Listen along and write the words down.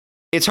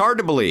It's hard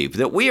to believe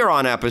that we are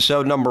on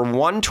episode number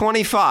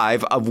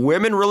 125 of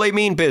Women Really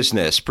Mean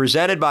Business,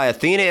 presented by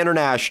Athena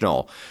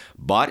International.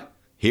 But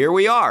here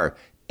we are,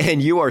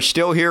 and you are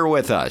still here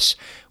with us.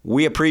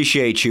 We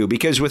appreciate you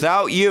because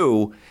without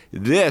you,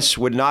 this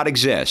would not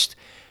exist.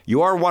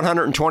 Your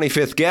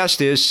 125th guest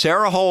is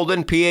Sarah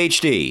Holden,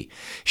 PhD.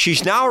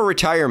 She's now a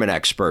retirement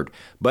expert,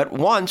 but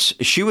once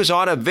she was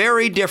on a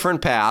very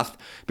different path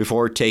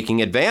before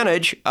taking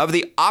advantage of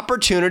the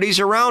opportunities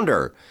around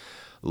her.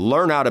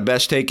 Learn how to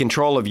best take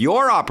control of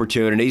your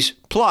opportunities,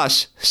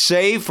 plus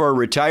save for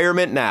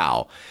retirement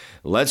now.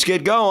 Let's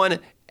get going.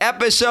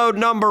 Episode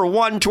number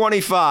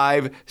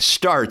 125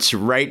 starts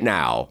right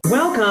now.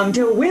 Welcome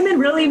to Women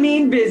Really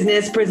Mean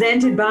Business,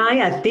 presented by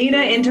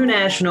Athena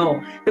International,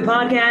 the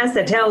podcast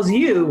that tells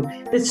you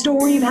the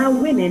story of how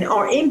women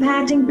are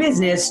impacting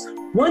business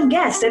one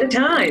guest at a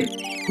time.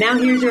 Now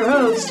here's your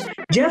host,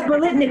 Jeff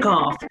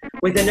Bolitnikoff,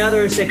 with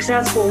another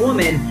successful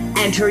woman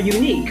and her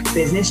unique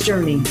business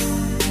journey.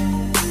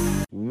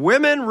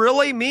 Women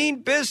Really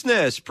Mean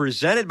Business,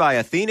 presented by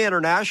Athena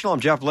International. I'm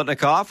Jeff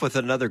Bolitnikoff with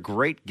another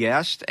great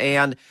guest.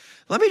 And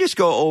let me just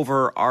go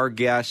over our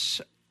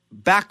guest's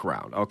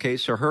background. Okay,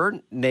 so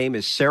her name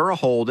is Sarah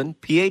Holden,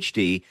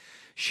 PhD.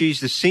 She's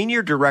the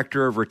Senior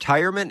Director of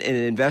Retirement and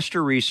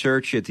Investor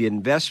Research at the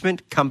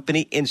Investment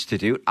Company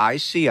Institute,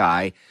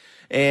 ICI.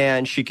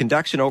 And she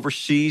conducts and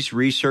oversees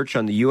research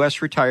on the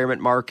U.S.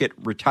 retirement market,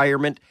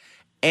 retirement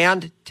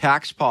and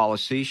tax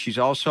policy. She's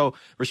also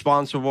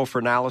responsible for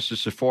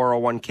analysis of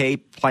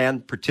 401k plan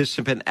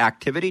participant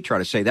activity. Try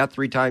to say that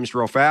 3 times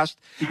real fast,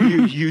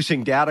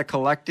 using data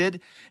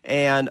collected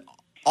and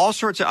all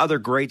sorts of other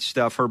great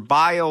stuff. Her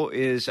bio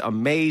is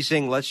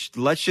amazing. Let's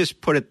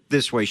just put it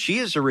this way. She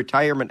is a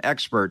retirement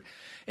expert.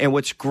 And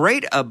what's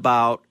great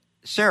about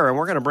Sarah, and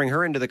we're going to bring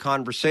her into the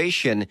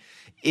conversation,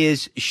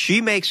 is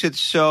she makes it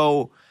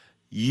so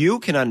you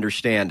can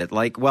understand it.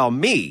 Like, well,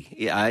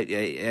 me,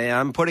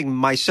 I'm putting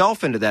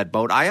myself into that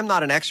boat. I am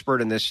not an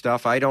expert in this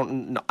stuff. I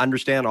don't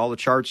understand all the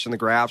charts and the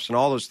graphs and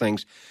all those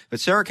things.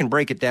 But Sarah can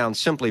break it down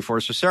simply for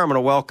us. So, Sarah, I'm going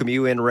to welcome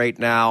you in right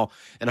now.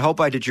 And I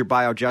hope I did your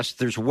bio justice.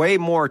 There's way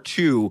more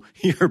to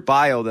your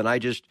bio than I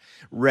just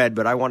read,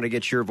 but I want to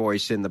get your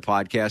voice in the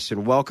podcast.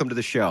 And welcome to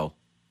the show.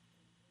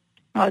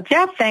 Well,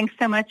 Jeff, thanks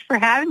so much for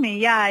having me.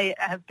 Yeah, I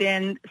have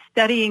been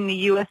studying the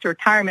U.S.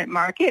 retirement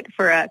market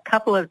for a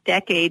couple of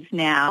decades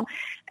now,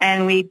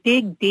 and we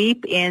dig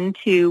deep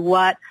into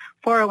what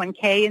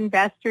 401k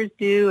investors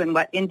do and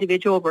what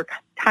individual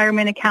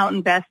retirement account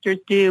investors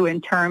do in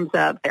terms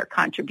of their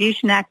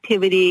contribution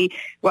activity,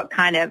 what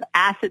kind of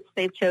assets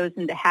they've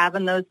chosen to have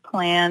in those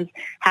plans,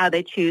 how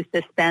they choose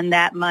to spend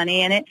that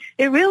money. And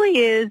it really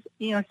is,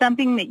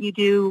 something that you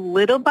do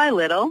little by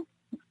little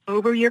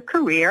over your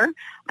career.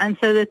 And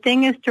so the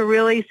thing is to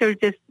really sort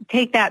of just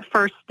take that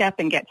first step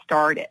and get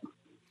started.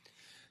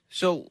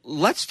 So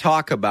let's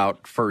talk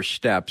about first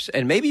steps,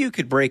 and maybe you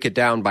could break it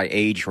down by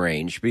age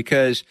range,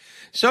 because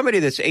somebody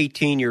that's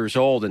 18 years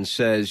old and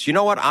says, you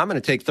know what, I'm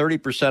going to take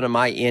 30% of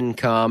my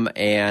income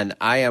and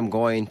I am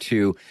going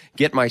to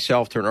get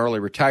myself to an early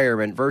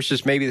retirement,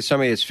 versus maybe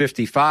somebody that's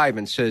 55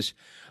 and says,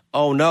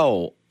 oh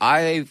no,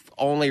 I've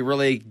only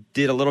really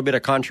did a little bit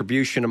of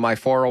contribution to my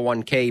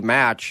 401k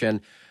match,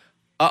 and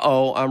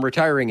I'm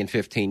retiring in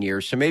 15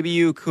 years. So maybe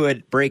you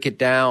could break it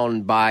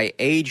down by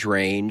age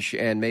range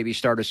and maybe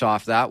start us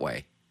off that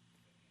way.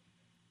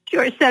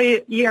 Sure. So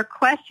your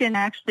question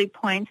actually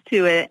points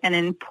to an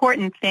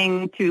important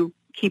thing to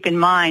keep in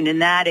mind,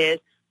 and that is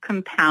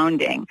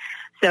compounding.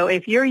 So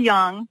if you're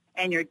young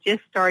and you're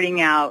just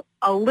starting out,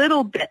 a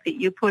little bit that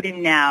you put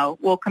in now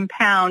will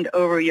compound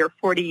over your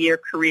 40-year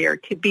career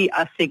to be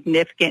a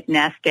significant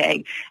nest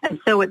egg. And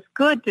so it's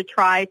good to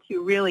try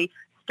to really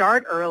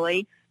start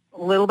early,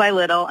 little by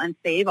little, and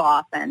save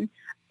often.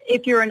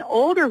 If you're an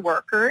older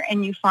worker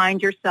and you find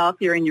yourself,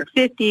 you're in your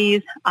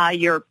 50s,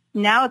 you're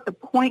now at the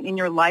point in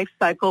your life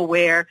cycle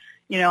where,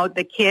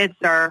 the kids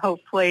are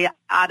hopefully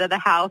out of the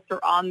house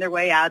or on their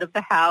way out of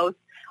the house.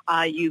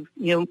 You've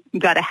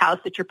got a house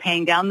that you're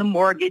paying down the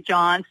mortgage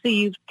on. So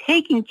you've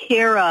taken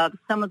care of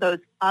some of those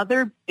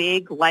other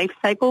big life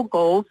cycle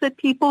goals that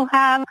people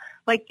have,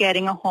 like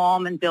getting a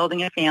home and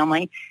building a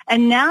family.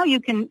 And now you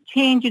can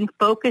change and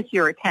focus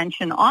your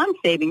attention on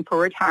saving for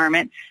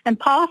retirement. And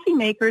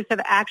policymakers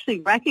have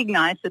actually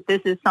recognized that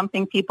this is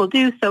something people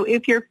do. So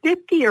if you're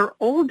 50 or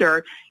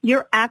older,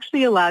 you're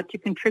actually allowed to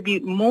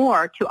contribute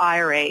more to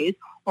IRAs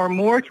or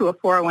more to a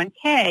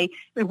 401k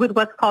with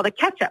what's called a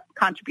catch-up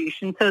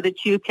contribution, so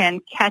that you can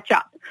catch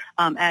up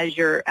as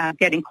you're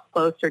getting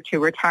closer to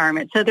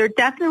retirement. So there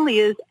definitely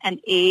is an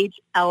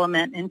age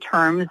element in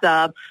terms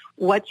of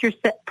what's your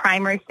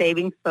primary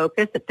savings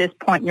focus at this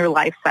point in your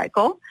life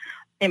cycle.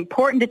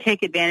 Important to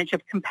take advantage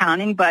of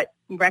compounding, but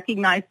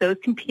recognize those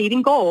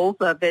competing goals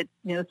of it.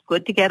 It's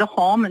good to get a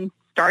home and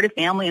start a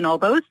family and all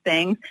those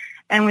things.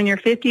 And when you're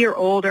 50 or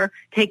older,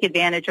 take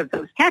advantage of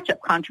those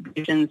catch-up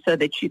contributions so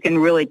that you can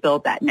really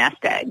build that nest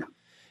egg.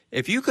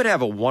 If you could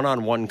have a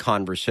one-on-one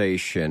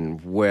conversation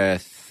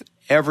with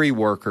every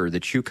worker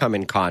that you come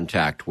in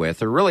contact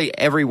with, or really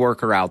every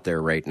worker out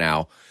there right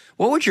now,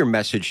 what would your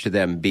message to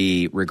them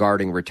be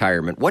regarding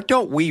retirement? What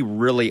don't we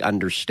really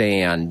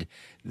understand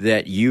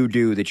that you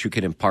do that you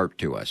can impart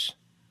to us?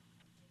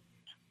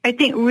 I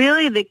think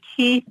really the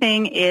key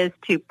thing is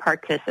to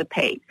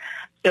participate.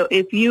 So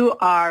if you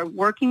are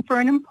working for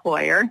an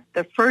employer,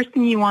 the first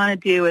thing you want to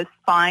do is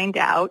find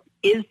out,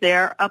 is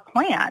there a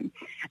plan?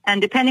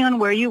 And depending on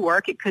where you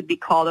work, it could be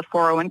called a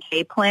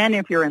 401k plan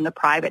if you're in the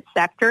private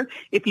sector.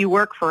 If you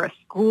work for a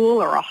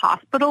school or a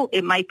hospital,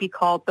 it might be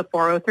called the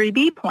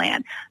 403b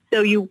plan.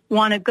 So you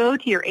want to go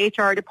to your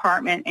HR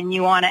department and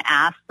you want to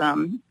ask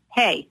them,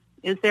 hey,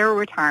 is there a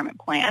retirement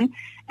plan?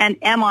 And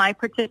am I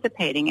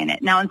participating in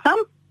it? Now, in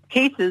some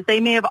cases, they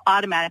may have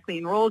automatically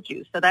enrolled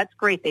you. So that's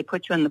great. They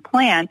put you in the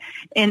plan.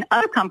 In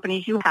other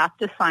companies, you have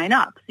to sign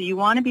up. So you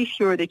want to be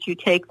sure that you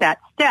take that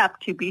step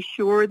to be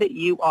sure that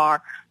you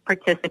are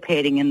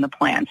participating in the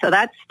plan. So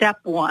that's step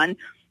one.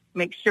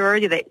 Make sure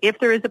that if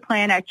there is a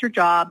plan at your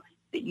job,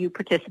 that you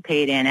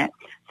participate in it.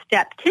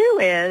 Step two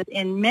is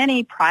in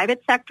many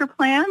private sector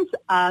plans,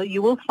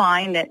 you will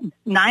find that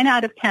 9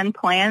 out of 10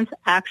 plans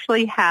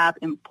actually have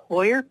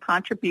employer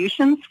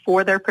contributions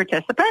for their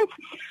participants.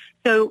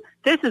 So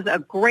this is a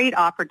great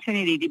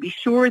opportunity to be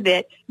sure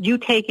that you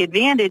take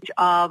advantage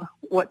of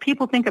what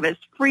people think of as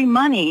free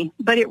money,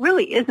 but it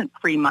really isn't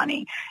free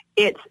money.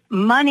 It's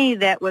money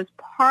that was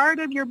part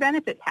of your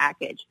benefit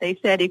package. They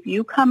said, if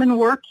you come and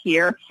work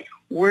here,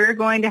 we're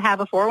going to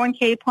have a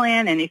 401k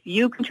plan, and if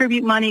you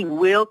contribute money,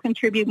 we'll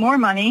contribute more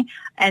money,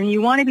 and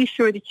you want to be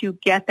sure that you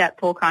get that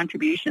full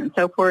contribution.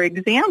 So, for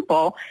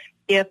example,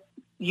 if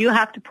you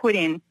have to put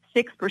in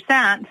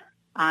 6%,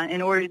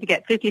 in order to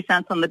get 50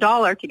 cents on the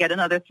dollar to get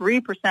another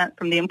 3%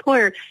 from the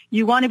employer,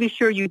 you want to be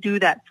sure you do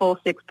that full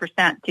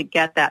 6% to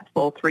get that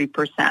full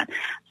 3%.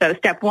 So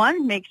step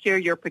one, make sure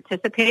you're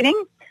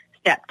participating.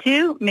 Step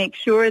two, make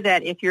sure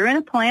that if you're in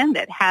a plan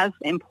that has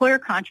employer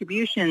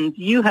contributions,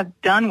 you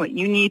have done what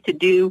you need to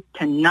do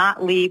to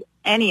not leave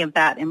any of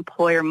that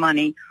employer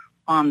money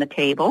on the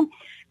table.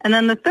 And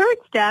then the third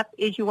step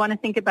is you want to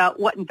think about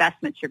what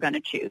investments you're going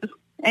to choose.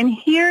 And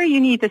here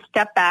you need to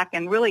step back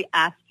and really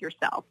ask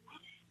yourself,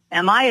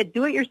 am I a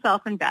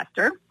do-it-yourself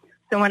investor?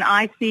 So when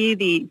I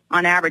see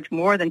on average,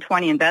 more than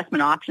 20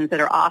 investment options that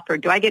are offered,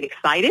 do I get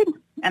excited?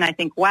 And I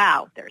think,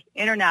 wow, there's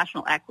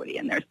international equity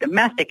and there's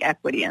domestic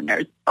equity and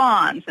there's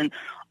bonds and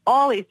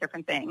all these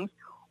different things.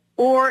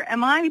 Or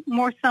am I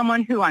more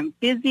someone who I'm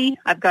busy,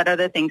 I've got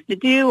other things to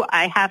do,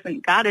 I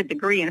haven't got a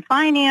degree in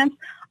finance,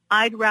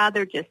 I'd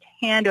rather just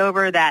hand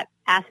over that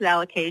asset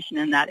allocation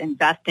and that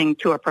investing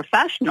to a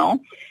professional,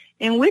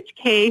 in which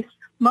case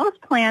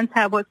most plans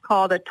have what's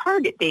called a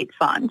target date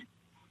fund.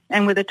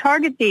 And with a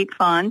target date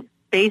fund,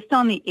 based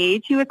on the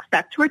age you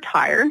expect to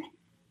retire,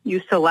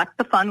 you select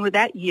the fund with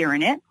that year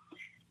in it,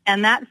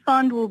 and that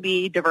fund will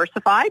be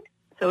diversified.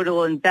 So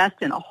it'll invest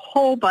in a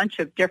whole bunch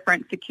of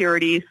different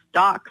securities,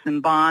 stocks,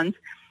 and bonds,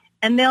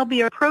 and they'll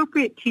be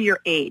appropriate to your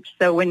age.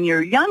 So when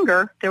you're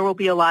younger, there will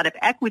be a lot of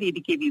equity to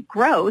give you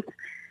growth.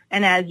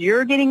 And as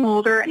you're getting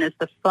older and as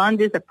the fund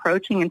is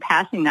approaching and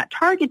passing that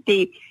target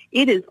date,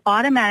 it is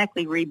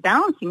automatically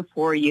rebalancing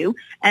for you.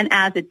 And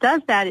as it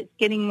does that, it's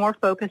getting more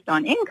focused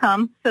on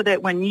income so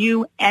that when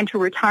you enter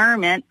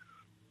retirement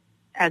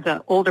as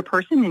an older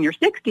person in your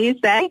 60s,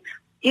 say,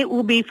 it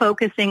will be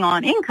focusing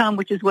on income,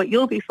 which is what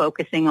you'll be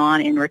focusing on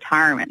in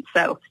retirement.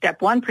 So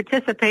step one,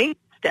 participate.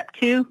 Step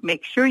two,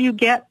 make sure you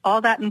get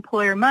all that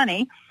employer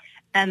money.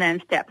 And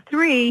then step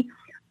three,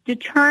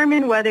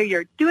 determine whether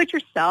you're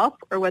do-it-yourself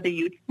or whether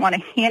you want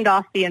to hand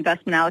off the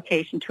investment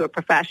allocation to a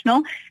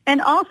professional, and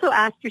also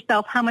ask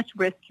yourself how much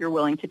risk you're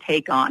willing to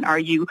take on. Are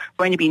you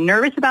going to be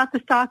nervous about the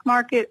stock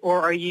market, or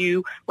are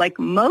you, like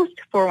most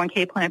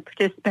 401k plan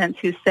participants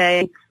who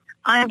say,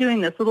 I'm doing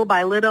this little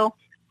by little,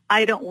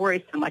 I don't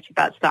worry so much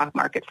about stock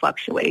market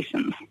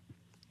fluctuations?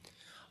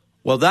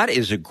 Well, that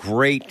is a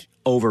great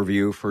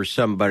overview for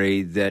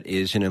somebody that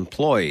is an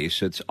employee,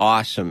 so it's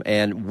awesome.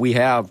 And we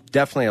have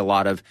definitely a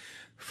lot of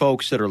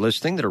folks that are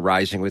listening that are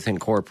rising within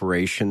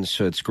corporations,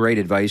 so it's great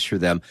advice for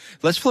them.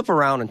 Let's flip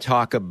around and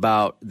talk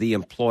about the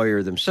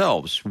employer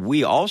themselves.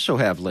 We also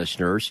have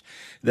listeners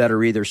that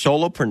are either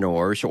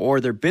solopreneurs or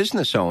they're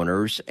business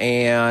owners,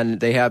 and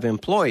they have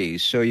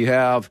employees. So you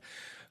have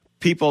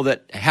people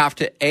that have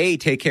to, A,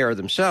 take care of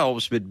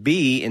themselves, but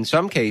B, in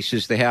some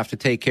cases, they have to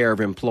take care of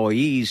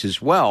employees as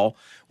well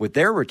with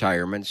their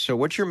retirement. So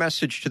what's your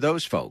message to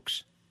those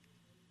folks?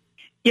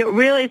 Yeah,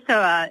 really,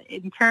 so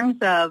in terms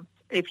of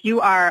if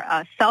you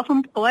are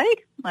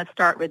self-employed, let's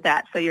start with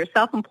that. So you're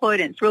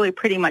self-employed, and it's really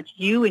pretty much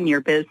you and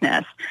your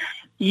business.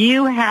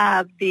 You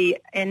have the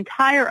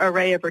entire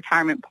array of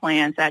retirement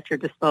plans at your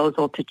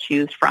disposal to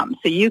choose from.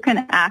 So you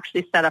can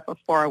actually set up a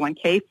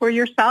 401k for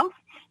yourself.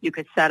 You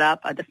could set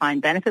up a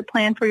defined benefit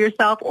plan for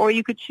yourself, or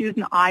you could choose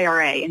an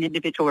IRA, an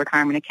individual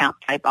retirement account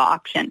type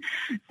option.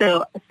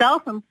 So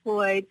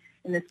self-employed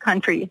in this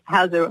country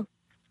has a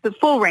the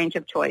full range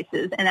of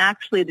choices. And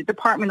actually, the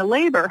Department of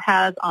Labor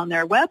has on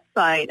their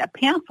website a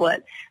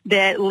pamphlet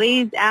that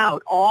lays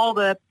out all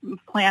the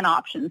plan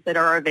options that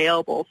are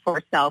available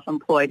for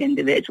self-employed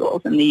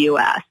individuals in the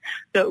U.S.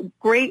 So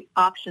great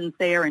options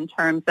there in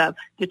terms of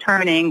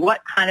determining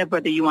what kind of,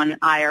 whether you want an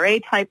IRA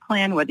type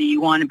plan, whether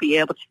you want to be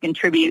able to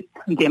contribute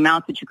the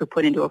amounts that you could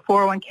put into a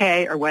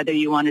 401k, or whether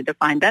you want a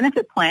defined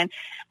benefit plan.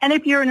 And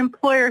if you're an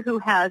employer who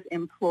has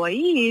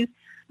employees,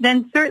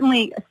 then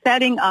certainly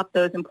setting up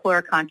those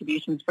employer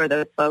contributions for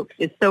those folks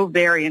is so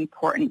very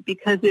important,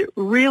 because it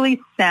really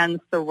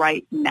sends the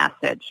right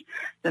message.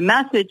 The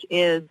message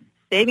is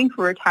saving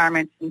for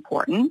retirement is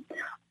important.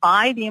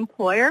 I, the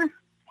employer,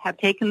 have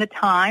taken the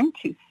time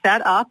to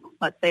set up,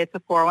 let's say it's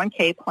a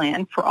 401k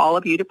plan for all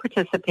of you to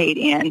participate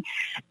in.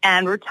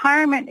 And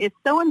retirement is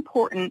so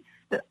important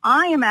that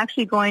I am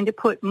actually going to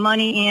put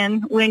money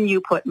in when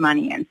you put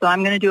money in. So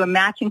I'm going to do a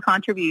matching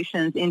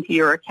contributions into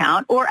your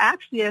account. Or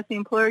actually, as the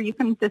employer, you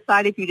can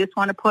decide if you just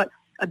want to put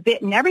a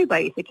bit in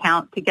everybody's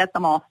account to get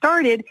them all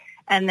started,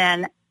 and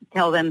then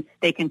tell them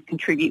they can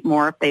contribute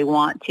more if they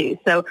want to.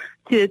 So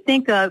to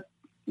think of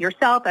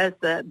yourself as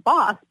the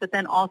boss, but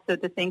then also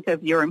to think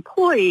of your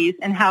employees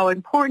and how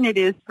important it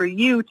is for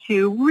you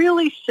to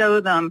really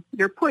show them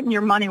you're putting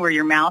your money where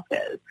your mouth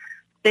is.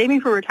 Saving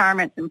for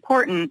retirement is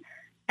important,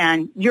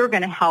 and you're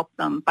going to help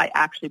them by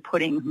actually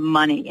putting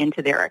money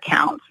into their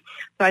accounts.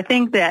 So I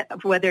think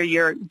that whether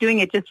you're doing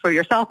it just for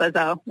yourself as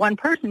a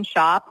one-person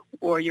shop,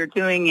 or you're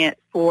doing it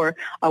for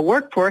a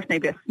workforce,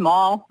 maybe a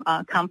small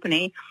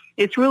company,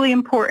 it's really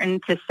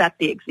important to set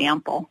the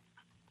example.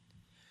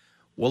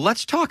 Well,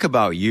 let's talk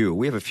about you.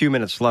 We have a few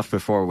minutes left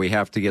before we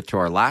have to get to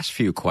our last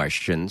few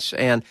questions.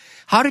 And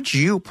how did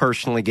you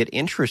personally get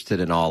interested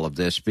in all of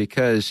this?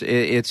 Because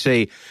it's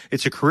a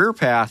career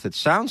path. It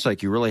sounds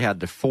like you really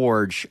had to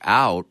forge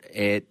out.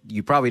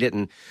 You probably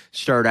didn't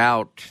start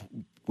out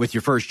with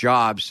your first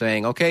job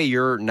saying, okay,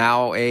 you're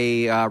now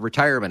a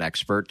retirement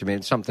expert. I mean,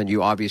 it's something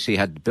you obviously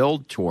had to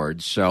build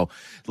towards. So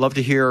I'd love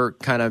to hear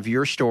kind of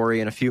your story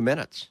in a few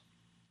minutes.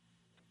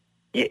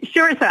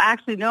 Sure. So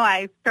actually, no,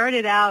 I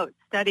started out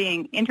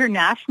studying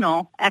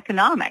international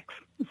economics.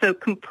 So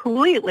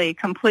completely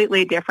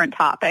different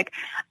topic.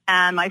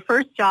 And my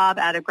first job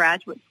out of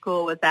graduate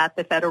school was at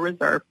the Federal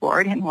Reserve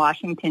Board in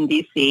Washington,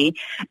 D.C.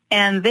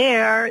 And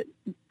there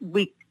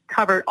we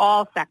covered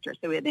all sectors.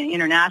 So we had the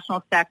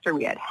international sector,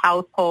 we had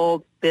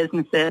households,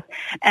 businesses,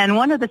 and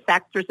one of the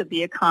sectors of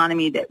the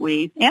economy that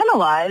we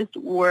analyzed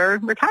were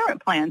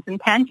retirement plans and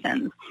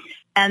pensions.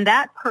 And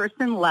that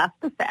person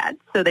left the Fed,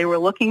 so they were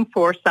looking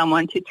for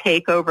someone to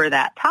take over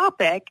that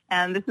topic.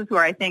 And this is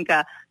where I think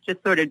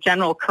just sort of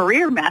general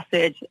career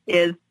message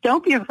is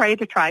don't be afraid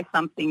to try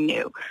something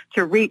new,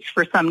 to reach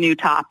for some new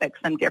topic,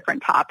 some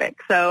different topic.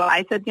 So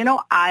I said,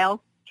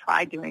 I'll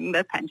try doing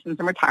the pensions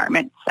and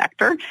retirement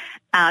sector,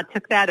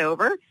 took that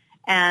over,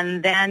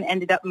 and then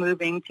ended up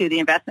moving to the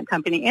Investment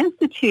Company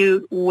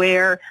Institute,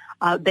 where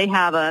they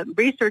have a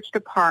research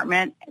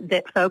department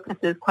that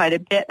focuses quite a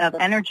bit of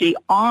energy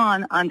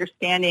on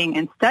understanding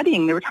and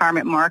studying the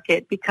retirement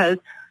market, because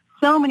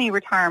so many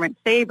retirement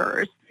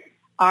savers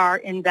are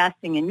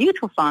investing in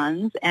mutual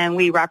funds, and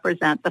we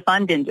represent the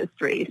fund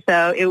industry.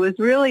 So it was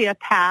really a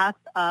path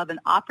of an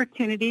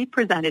opportunity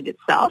presented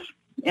itself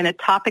in a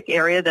topic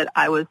area that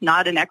I was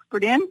not an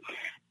expert in,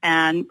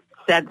 and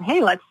said,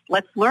 hey,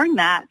 let's learn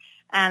that.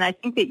 And I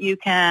think that you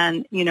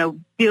can,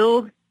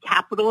 build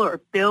capital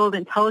or build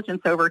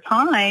intelligence over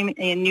time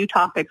in new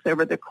topics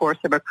over the course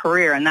of a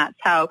career. And that's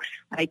how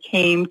I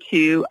came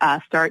to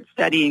start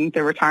studying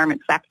the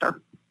retirement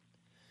sector.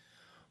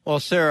 Well,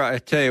 Sarah, I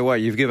tell you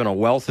what, you've given a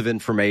wealth of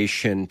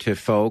information to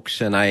folks,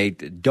 and I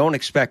don't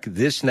expect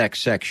this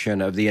next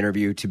section of the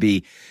interview to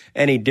be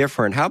any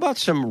different. How about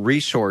some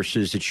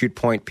resources that you'd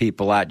point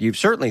people at? You've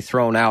certainly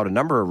thrown out a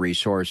number of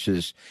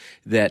resources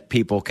that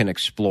people can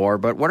explore,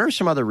 but what are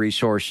some other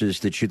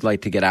resources that you'd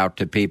like to get out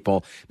to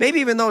people,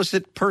 maybe even those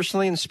that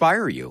personally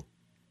inspire you?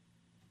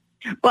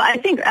 Well, I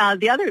think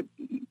the other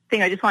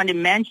thing I just wanted to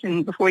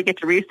mention before we get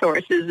to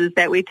resources is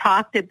that we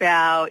talked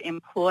about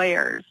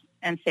employers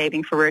and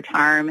saving for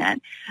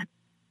retirement.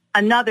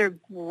 Another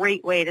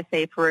great way to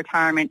save for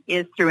retirement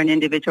is through an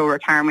individual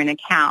retirement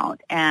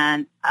account,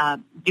 and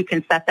you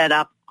can set that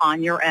up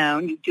on your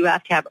own. You do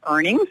have to have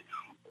earnings,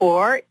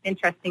 or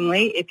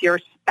interestingly, if your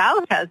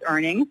spouse has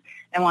earnings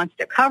and wants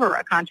to cover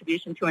a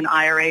contribution to an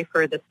IRA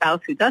for the spouse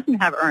who doesn't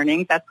have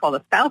earnings, that's called a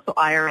spousal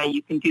IRA,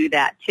 you can do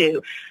that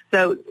too.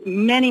 So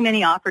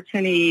many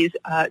opportunities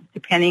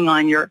depending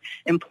on your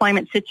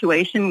employment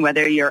situation,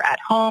 whether you're at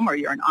home or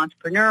you're an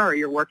entrepreneur or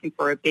you're working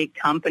for a big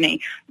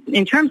company.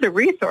 In terms of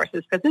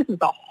resources, because this is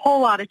a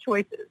whole lot of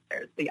choices,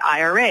 there's the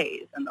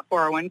IRAs and the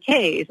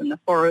 401ks and the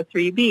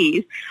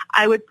 403bs,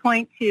 I would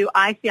point to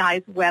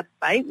ICI's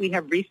website. We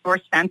have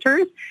resource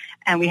centers,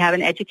 and we have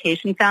an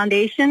education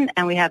foundation,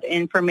 and we have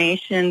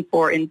information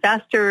for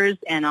investors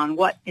and on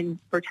what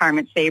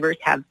retirement savers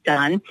have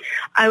done.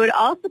 I would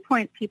also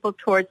point people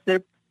towards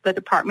the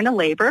Department of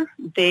Labor.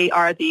 They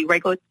are the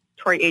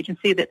regulatory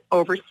agency that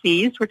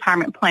oversees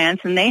retirement plans,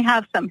 and they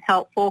have some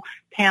helpful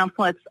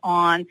pamphlets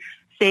on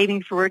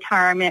saving for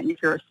retirement, and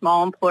if you're a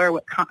small employer,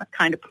 what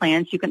kind of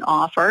plans you can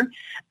offer.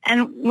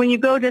 And when you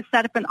go to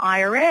set up an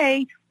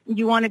IRA,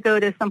 you want to go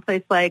to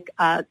someplace like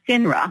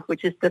FINRA,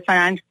 which is the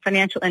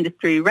Financial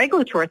Industry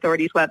Regulatory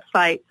Authority's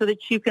website, so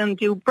that you can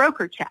do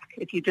broker check.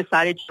 If you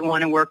decided you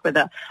want to work with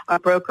a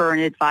broker or an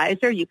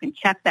advisor, you can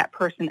check that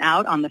person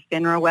out on the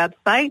FINRA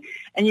website,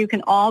 and you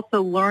can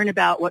also learn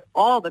about what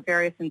all the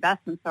various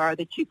investments are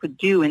that you could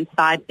do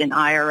inside an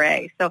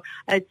IRA. So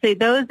I'd say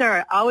those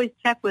are, always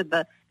check with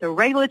the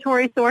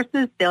regulatory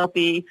sources. They'll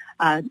be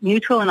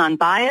neutral and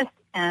unbiased.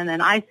 And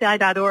then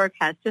ICI.org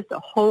has just a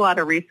whole lot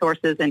of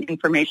resources and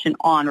information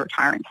on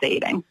retirement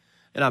saving.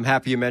 And I'm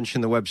happy you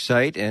mentioned the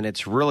website. And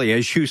it's really,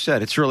 as you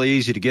said, it's really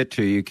easy to get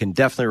to. You can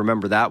definitely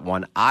remember that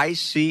one,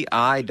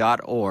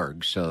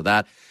 ICI.org. So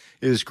that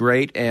is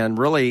great. And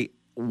really,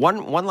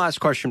 one last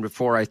question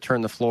before I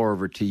turn the floor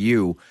over to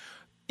you.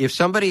 If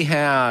somebody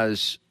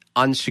has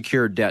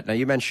unsecured debt, now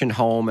you mentioned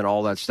home and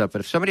all that stuff,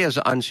 but if somebody has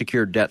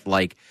unsecured debt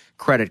like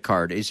credit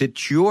card, is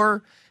it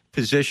your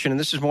position, and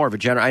this is more of a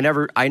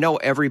general, I know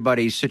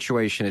everybody's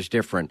situation is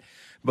different,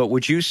 but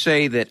would you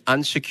say that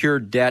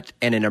unsecured debt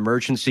and an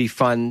emergency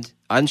fund,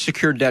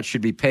 unsecured debt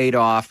should be paid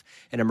off,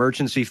 an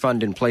emergency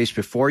fund in place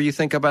before you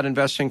think about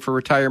investing for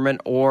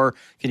retirement, or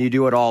can you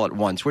do it all at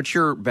once? What's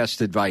your best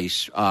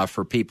advice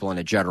for people in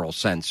a general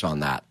sense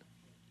on that?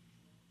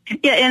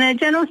 Yeah, in a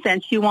general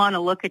sense, you want to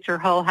look at your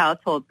whole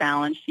household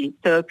balance sheet.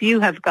 So if you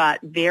have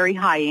got very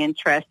high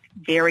interest,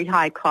 very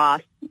high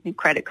cost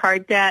credit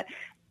card debt,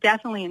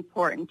 definitely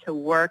important to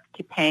work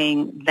to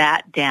paying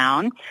that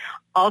down.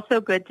 Also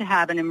good to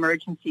have an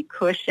emergency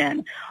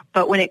cushion.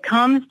 But when it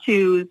comes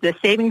to the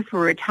savings for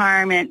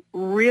retirement,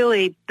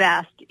 really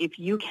best, if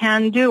you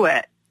can do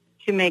it,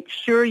 to make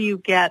sure you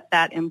get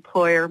that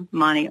employer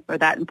money or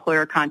that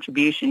employer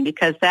contribution,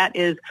 because that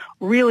is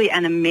really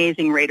an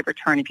amazing rate of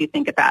return if you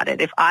think about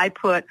it. If I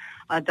put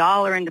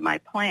 $1 into my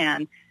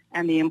plan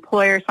and the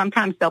employer,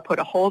 sometimes they'll put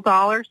a whole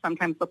dollar,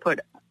 sometimes they'll put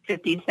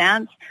 50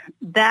 cents,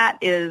 that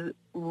is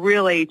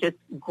really just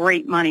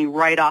great money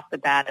right off the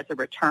bat as a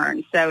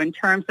return. So in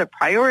terms of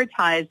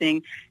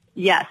prioritizing,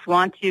 yes,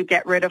 want to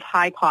get rid of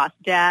high-cost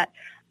debt.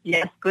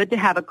 Yes, good to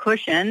have a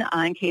cushion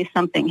in case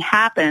something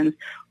happens,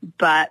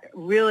 but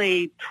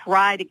really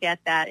try to get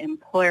that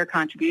employer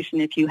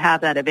contribution if you have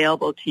that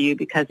available to you,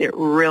 because it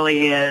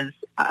really is,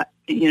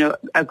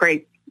 a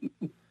great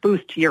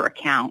boost to your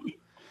account.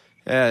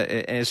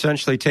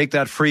 Essentially take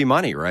that free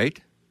money, right?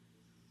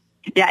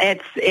 Yeah,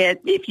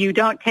 if you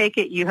don't take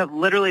it, you have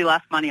literally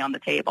left money on the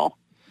table.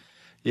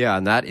 Yeah,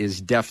 and that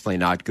is definitely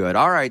not good.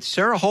 All right,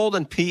 Sarah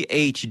Holden,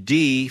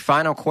 Ph.D.,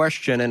 final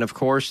question. And, of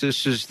course,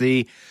 this is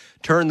the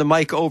turn the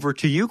mic over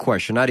to you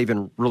question. Not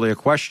even really a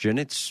question.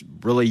 It's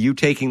really you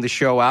taking the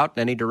show out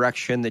in any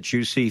direction that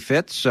you see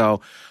fit.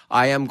 So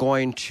I am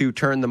going to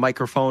turn the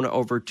microphone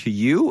over to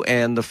you,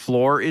 and the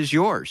floor is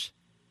yours.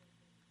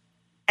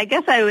 I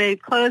guess I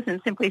would close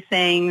in simply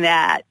saying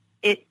that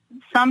it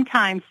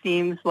sometimes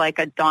seems like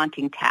a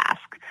daunting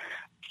task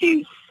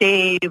to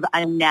save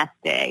a nest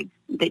egg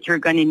that you're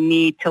going to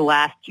need to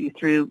last you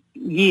through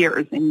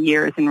years and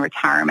years in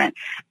retirement.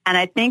 And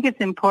I think it's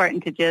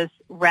important to just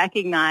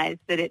recognize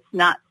that it's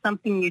not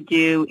something you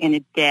do in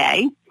a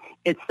day.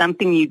 It's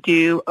something you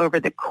do over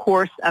the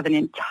course of an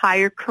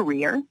entire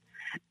career,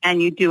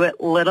 and you do it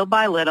little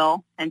by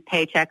little and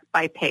paycheck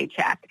by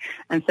paycheck.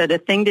 And so the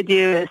thing to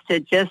do is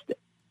to just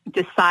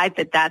decide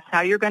that that's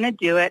how you're going to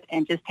do it,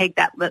 and just take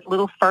that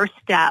little first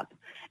step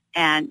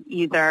and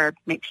either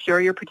make sure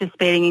you're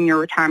participating in your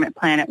retirement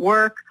plan at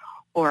work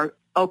or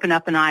open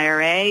up an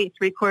IRA.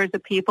 3/4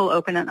 of people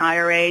open an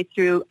IRA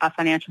through a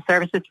financial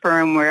services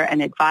firm where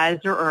an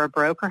advisor or a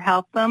broker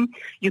helped them.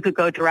 You could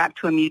go direct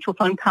to a mutual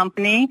fund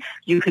company.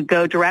 You could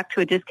go direct to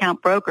a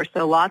discount broker.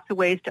 So lots of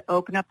ways to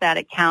open up that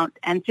account,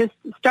 and just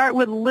start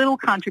with little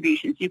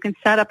contributions. You can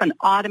set up an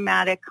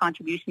automatic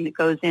contribution that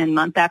goes in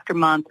month after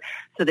month,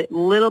 so that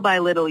little by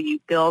little you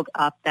build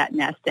up that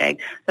nest egg.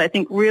 So I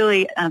think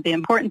really the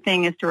important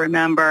thing is to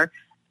remember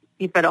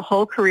you've got a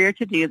whole career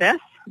to do this.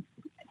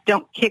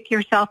 Don't kick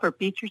yourself or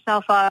beat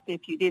yourself up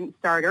if you didn't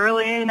start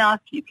early enough.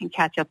 You can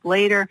catch up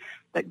later,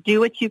 but do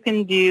what you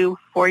can do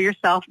for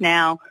yourself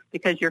now,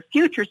 because your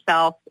future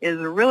self is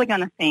really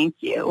going to thank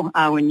you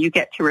when you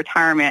get to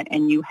retirement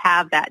and you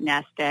have that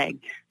nest egg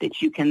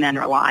that you can then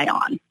rely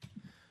on.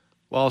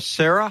 Well,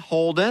 Sarah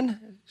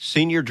Holden,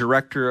 Senior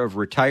Director of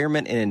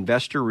Retirement and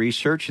Investor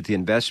Research at the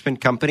Investment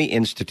Company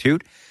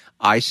Institute,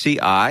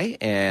 ICI,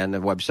 and the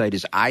website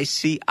is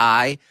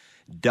ICI.org.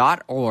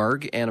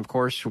 And, of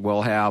course,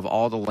 we'll have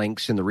all the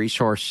links in the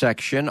resource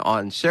section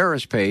on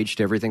Sarah's page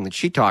to everything that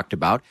she talked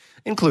about,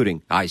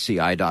 including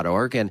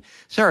ICI.org. And,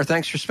 Sarah,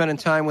 thanks for spending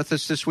time with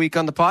us this week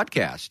on the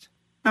podcast.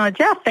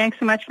 Jeff, thanks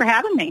so much for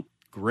having me.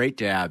 Great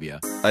to have you.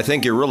 I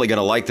think you're really going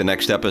to like the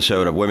next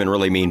episode of Women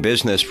Really Mean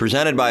Business,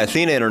 presented by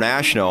Athena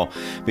International,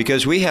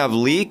 because we have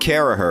Lee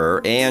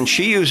Caraher, and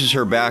she uses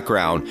her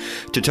background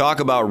to talk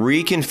about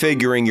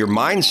reconfiguring your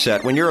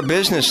mindset when you're a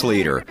business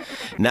leader.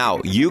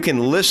 Now, you can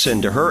listen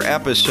to her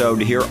episode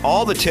to hear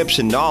all the tips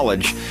and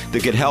knowledge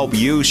that could help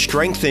you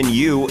strengthen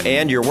you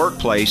and your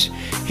workplace.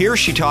 Here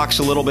she talks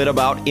a little bit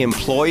about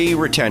employee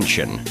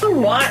retention. I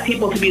want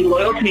people to be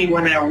loyal to me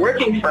when they're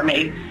working for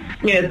me.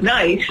 I mean, it's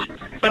nice,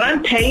 but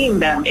I'm paying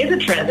them. It's a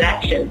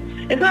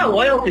transaction. It's not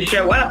loyal to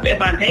show up if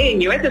I'm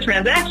paying you. It's a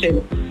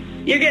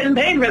transaction. You're getting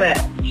paid for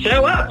that.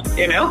 Show up,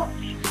 you know?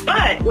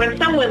 But when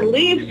someone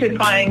leaves to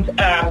find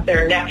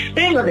their next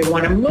thing, or they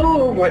want to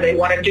move, or they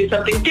want to do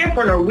something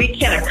different, or we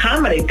can't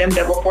accommodate them,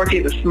 Double 40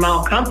 is a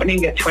small company, you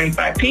get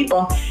 25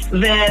 people,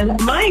 then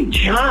my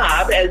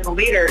job as a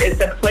leader is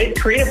to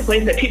create a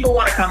place that people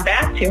want to come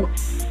back to,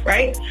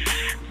 right?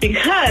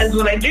 Because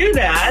when I do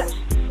that,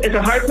 it's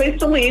a hard place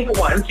to leave.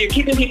 Once, you're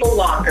keeping people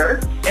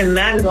longer, and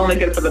that is only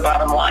good for the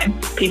bottom line,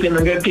 keeping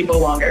the good people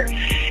longer.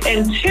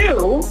 And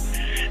two,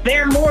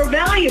 they're more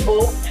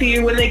valuable to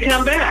you when they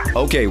come back.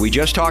 Okay, we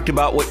just talked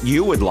about what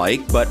you would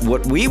like, but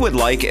what we would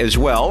like as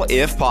well,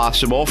 if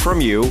possible, from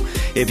you,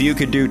 if you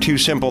could do two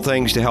simple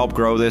things to help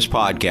grow this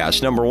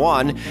podcast. Number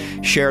one,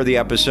 share the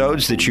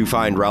episodes that you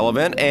find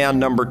relevant.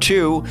 And number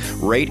two,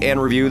 rate and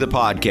review the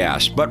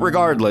podcast. But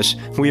regardless,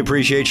 we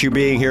appreciate you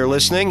being here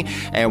listening,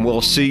 and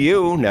we'll see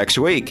you next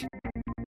week.